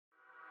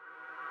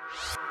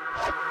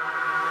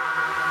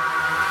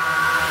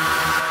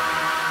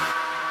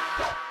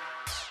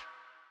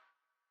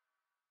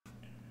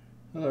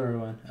Hello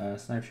everyone,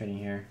 Snipe Trading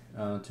here.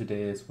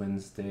 Today is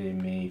Wednesday,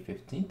 May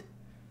 15th.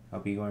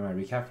 I'll be going my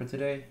recap for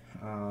today.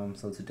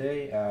 So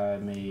today I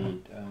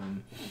made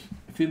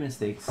a few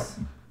mistakes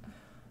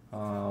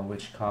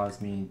which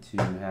caused me to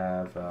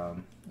have a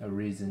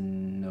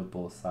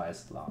reasonable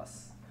sized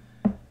loss.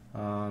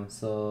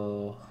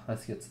 So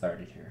let's get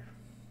started here.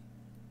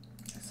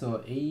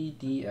 So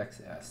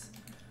ADXS.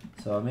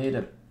 So I made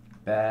a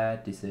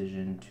bad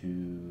decision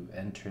to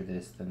enter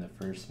this in the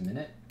first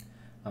minute.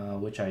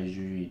 Which I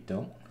usually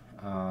don't.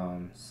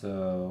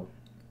 So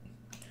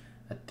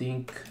I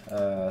think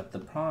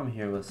the problem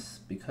here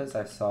was because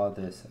I saw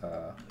this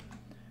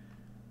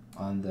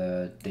on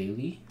the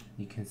daily.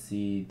 You can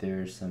see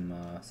there's some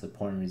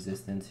support and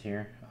resistance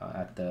here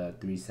at the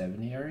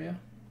 370 area.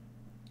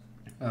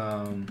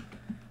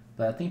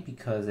 But I think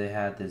because they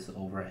had this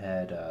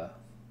overhead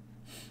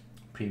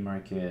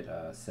pre-market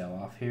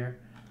sell-off here,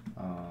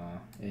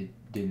 it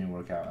didn't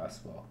work out as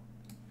well.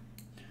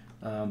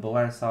 But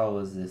what I saw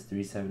was this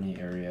 370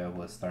 area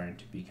was starting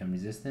to become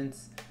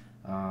resistance.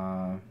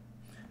 I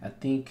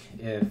think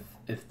if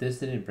this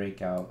didn't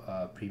break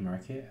out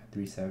pre-market at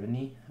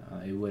 370,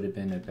 it would have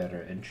been a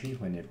better entry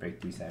when it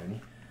break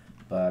 370.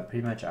 But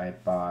pretty much I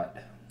bought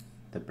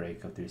the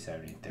break of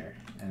 370 there,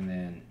 and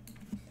then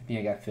I think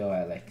I got filled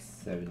at like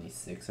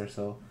 76 or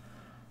so,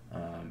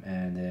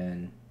 and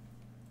then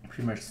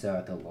pretty much sell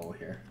at the low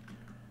here.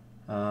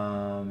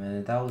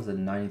 And that was at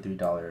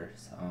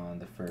 $93 on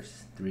the first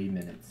 3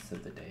 minutes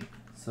of the day.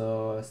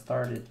 So I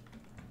started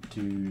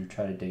to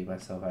try to dig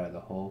myself out of the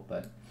hole,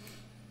 but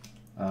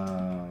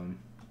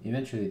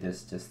eventually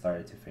this just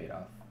started to fade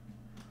off.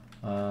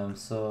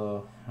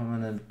 So I'm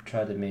gonna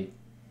try to make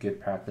good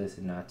practice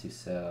and not to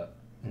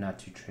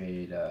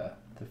trade the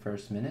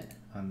first minute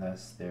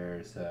unless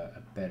there's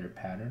a better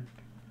pattern.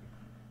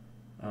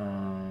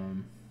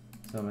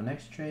 So my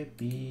next trade,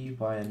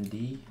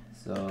 BYND.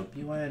 So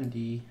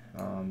BYND,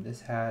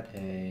 this had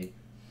a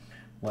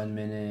 1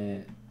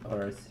 minute,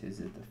 or is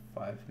it the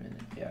 5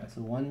 minute? Yeah,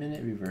 so 1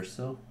 minute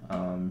reversal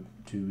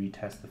to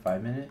retest the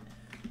 5 minute.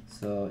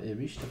 So it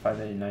reached the 5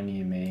 minute 90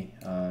 EMA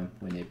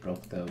when it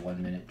broke the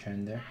 1 minute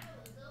trend there.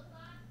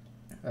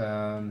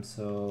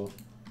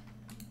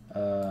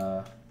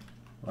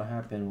 What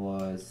happened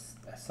was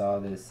I saw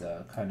this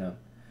kind of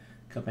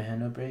cup and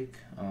handle break,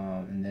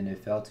 and then it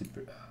fell to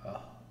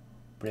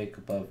break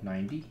above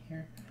 90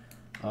 here.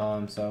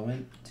 So I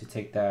went to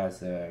take that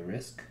as a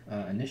risk.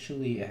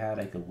 Initially it had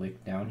like a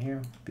wick down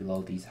here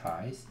below these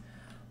highs.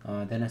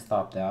 Then I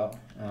stopped out.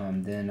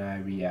 Then I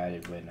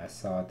re-added when I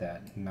saw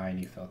that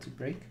 90 fell to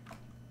break.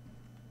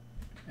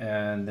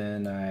 And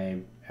then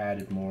I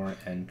added more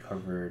and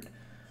covered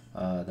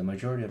the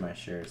majority of my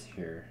shares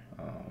here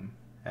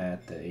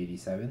at the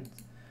 87s.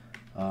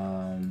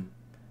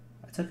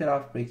 I took it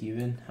off break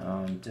even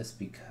just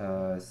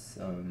because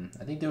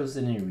I think there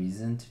wasn't any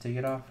reason to take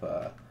it off,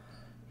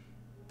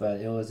 but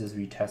it was just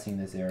retesting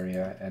this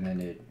area, and then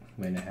it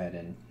went ahead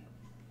and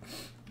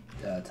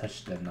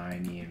touched the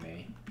 9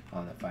 EMA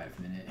on the 5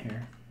 minute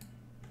here.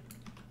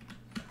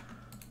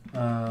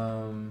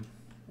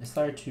 It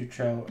started to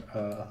trail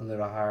a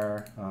little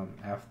higher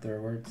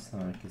afterwards.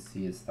 You can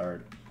see it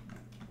start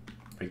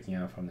breaking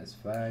out from this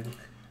flag.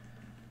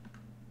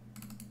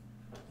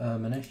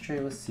 My next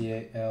trade was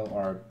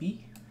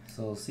CLRB.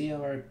 So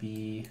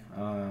CLRB,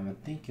 I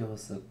think it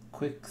was a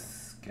quick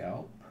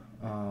scalp.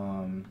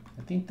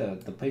 I think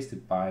the place to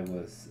buy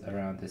was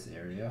around this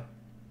area.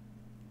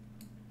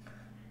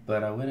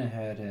 But I went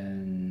ahead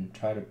and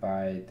tried to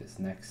buy this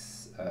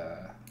next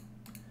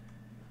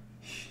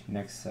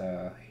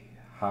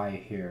high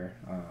here.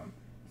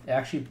 It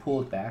actually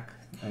pulled back.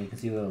 You can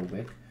see a little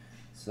wick.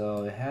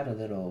 So it had a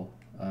little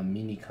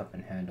mini cup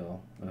and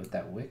handle with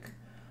that wick.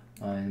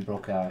 And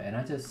broke out, and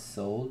I just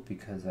sold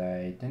because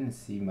I didn't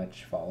see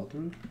much follow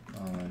through.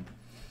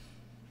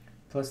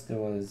 Plus there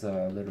was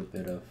a little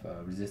bit of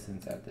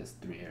resistance at this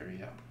 3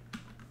 area.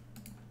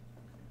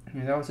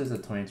 And that was just a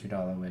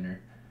 $22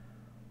 winner.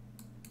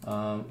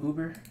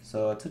 Uber,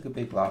 so I took a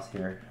big loss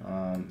here.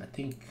 I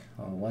think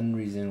one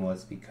reason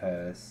was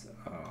because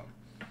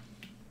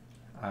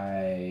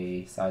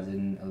I sized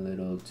in a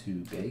little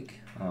too big,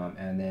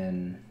 and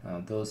then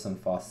there was some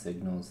false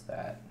signals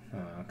that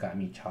got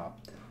me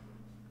chopped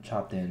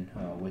in,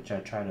 which I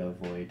try to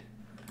avoid.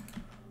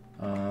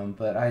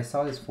 But I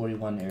saw this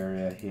 41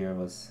 area here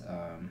was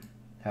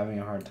having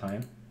a hard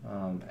time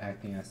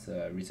acting as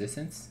a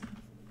resistance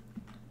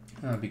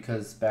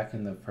because back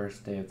in the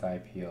first day of the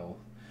IPO,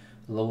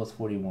 the low was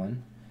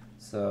 41,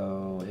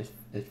 so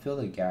it filled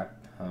a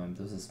gap.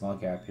 There was a small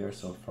gap here,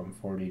 so from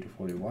 40 to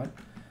 41.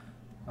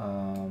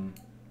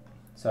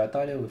 So I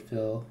thought it would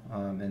fill,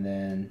 and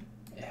then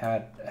it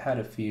had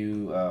a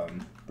few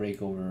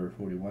break over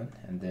 41,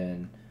 and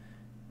then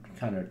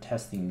kind of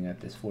testing at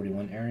this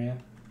 41 area.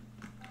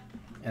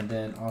 And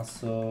then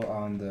also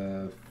on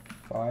the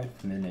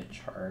 5 minute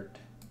chart,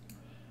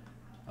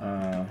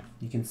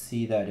 you can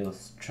see that it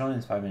was trailing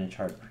this 5 minute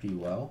chart pretty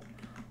well.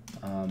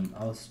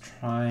 I was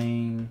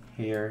trying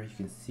here, you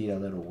can see a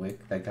little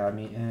wick that got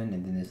me in,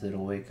 and then this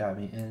little wick got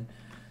me in.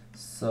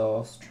 So I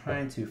was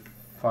trying to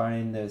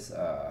find this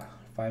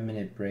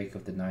 5-minute break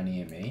of the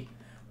 90 MA,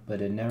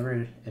 but it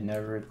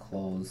never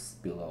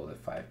closed below the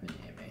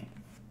 5-minute MA.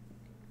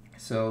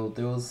 So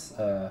there was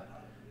a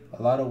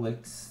lot of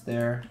wicks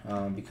there,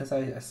 because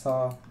I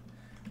saw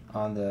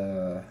on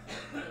the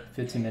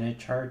 15-minute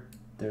chart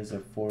there's a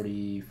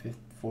 40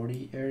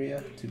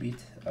 area to be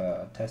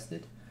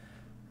tested.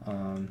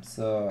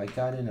 So I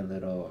got in a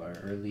little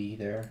early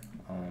there,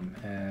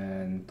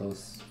 and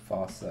those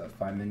false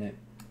 5-minute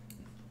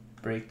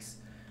breaks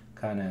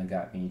kind of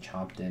got me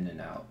chopped in and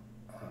out.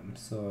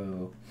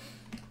 So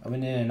I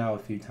went in and out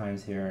a few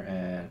times here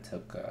and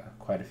took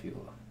quite a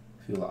few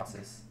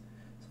losses.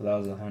 So that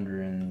was a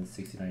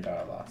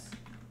 $169 loss.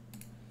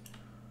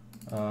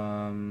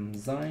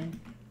 ZYNE.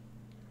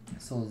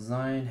 So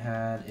ZYNE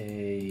had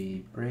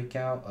a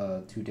breakout,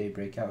 a 2-day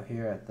breakout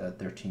here at the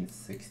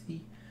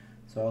 1360.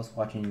 So I was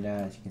watching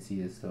that. As you can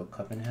see, this little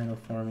cup and handle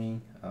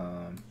forming.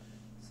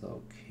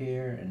 So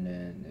here, and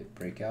then it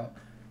break out.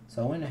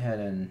 So I went ahead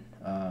and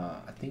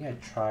I think I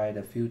tried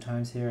a few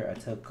times here. I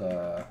took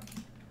I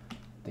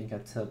think I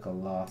took a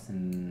loss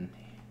in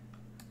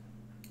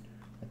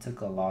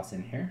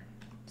here.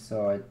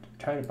 So I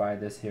tried to buy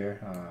this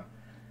here,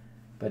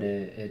 but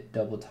it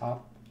double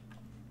topped.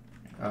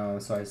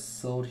 So I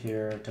sold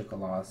here, took a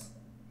loss,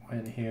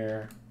 went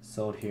here,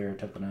 sold here,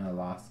 took another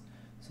loss.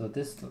 So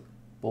this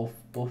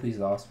both these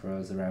loss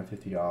was around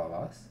 $50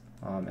 loss,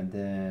 and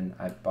then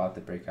I bought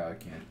the breakout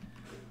again,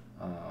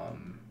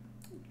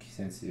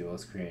 since it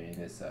was creating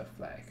this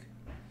flag.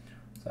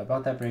 So I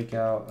bought that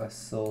breakout, I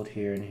sold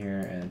here and here,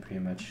 and pretty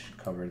much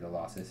covered the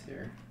losses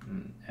here,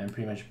 and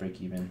pretty much break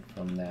even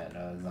from that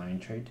ZYNE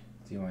trade,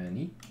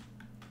 ZYNE.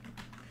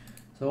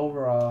 So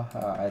overall,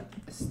 I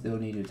still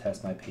need to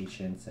test my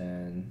patience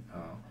and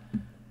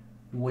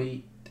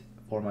wait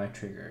for my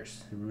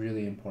triggers.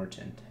 Really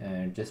important,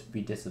 and just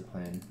be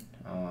disciplined,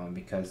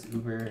 because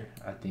Uber,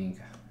 I think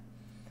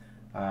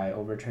I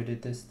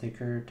overtraded this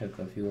ticker, took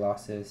a few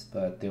losses,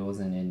 but there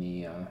wasn't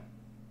any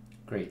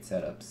great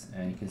setups,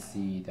 and you can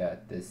see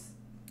that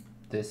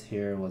this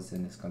here was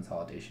in this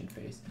consolidation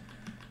phase,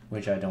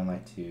 which I don't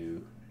like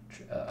to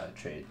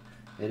trade.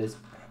 It is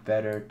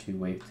better to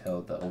wait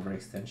till the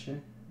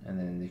overextension, and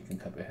then you can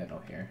cut a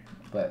handle here.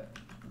 But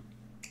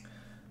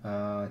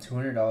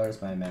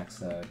 $200 my max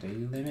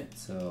daily limit,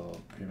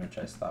 so pretty much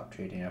I stopped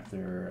trading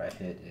after I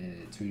hit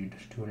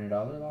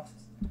 $200 losses.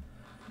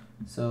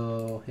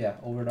 So yeah,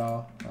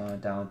 overall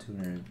down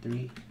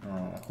 203.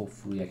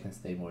 Hopefully I can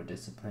stay more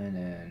disciplined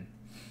and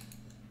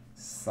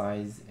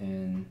size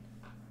in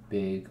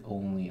big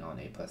only on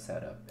A+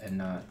 setup and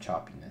not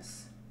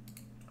choppiness.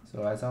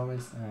 So as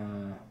always,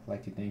 I'd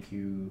like to thank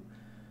you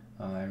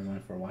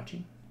everyone for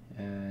watching,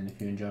 and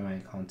if you enjoy my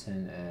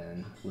content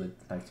and would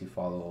like to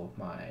follow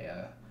my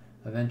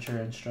adventure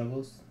and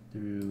struggles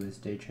through this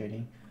day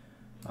trading,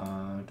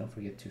 don't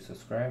forget to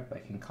subscribe,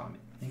 like, and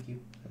comment. Thank you.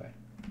 Bye.